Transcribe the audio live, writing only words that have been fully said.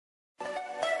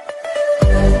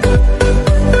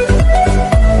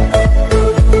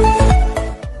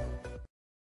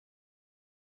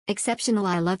Exceptional.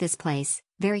 I love this place,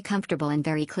 very comfortable and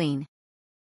very clean.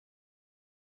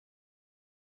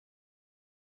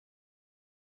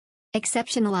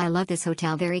 Exceptional. I love this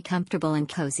hotel, very comfortable and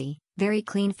cozy, very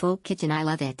clean, full kitchen. I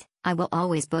love it, I will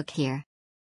always book here.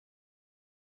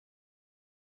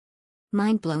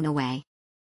 Mind blown away.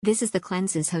 This is the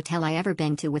cleanest hotel I ever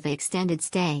been to with an extended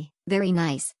stay, very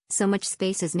nice, so much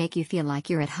spaces make you feel like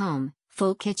you're at home,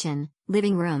 full kitchen,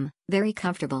 living room, very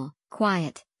comfortable,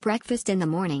 quiet, breakfast in the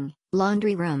morning,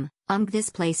 laundry room.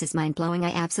 This place is mind blowing.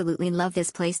 I absolutely love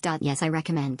this place. Yes, I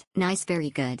recommend. Nice,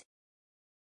 very good.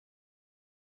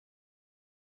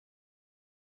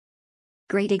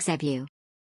 Great view.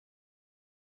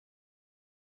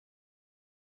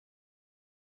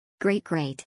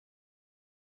 Great.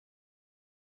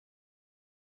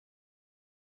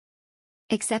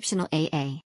 Exceptional.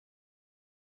 AA.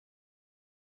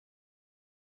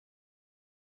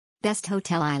 Best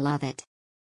hotel. I love it.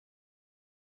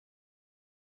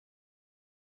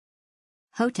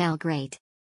 Hotel great.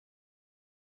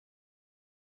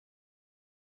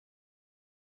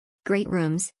 Great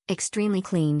rooms, extremely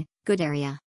clean, good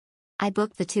area. I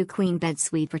booked the 2-queen bed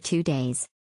suite for 2 days.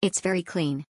 It's very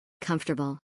clean,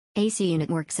 comfortable. AC unit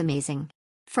works amazing.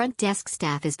 Front desk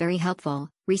staff is very helpful,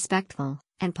 respectful,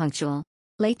 and punctual.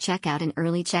 Late checkout and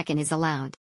early check-in is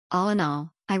allowed. All in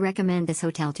all, I recommend this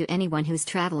hotel to anyone who's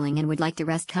traveling and would like to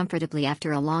rest comfortably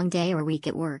after a long day or week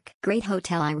at work. Great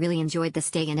hotel. I really enjoyed the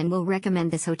stay in and will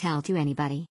recommend this hotel to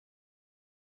anybody.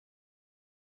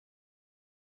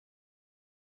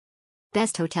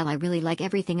 Best hotel. I really like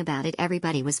everything about it.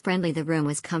 Everybody was friendly, the room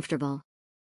was comfortable.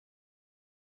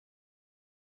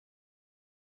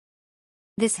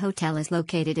 This hotel is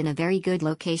located in a very good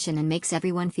location and makes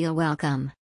everyone feel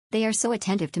welcome. They are so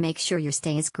attentive to make sure your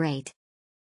stay is great.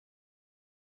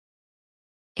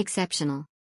 Exceptional.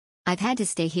 I've had to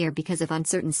stay here because of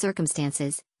uncertain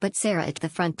circumstances, but Sarah at the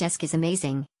front desk is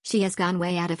amazing. She has gone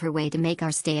way out of her way to make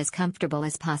our stay as comfortable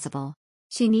as possible.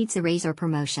 She needs a raise or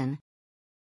promotion.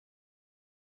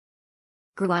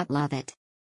 Grew up, love it.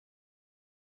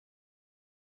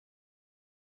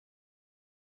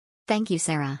 Thank you,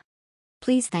 Sarah.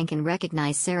 Please thank and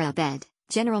recognize Sarah Abed,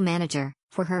 General Manager,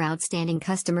 for her outstanding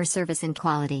customer service and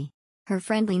quality. Her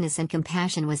friendliness and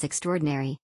compassion was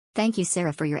extraordinary. Thank you,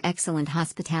 Sarah, for your excellent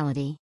hospitality.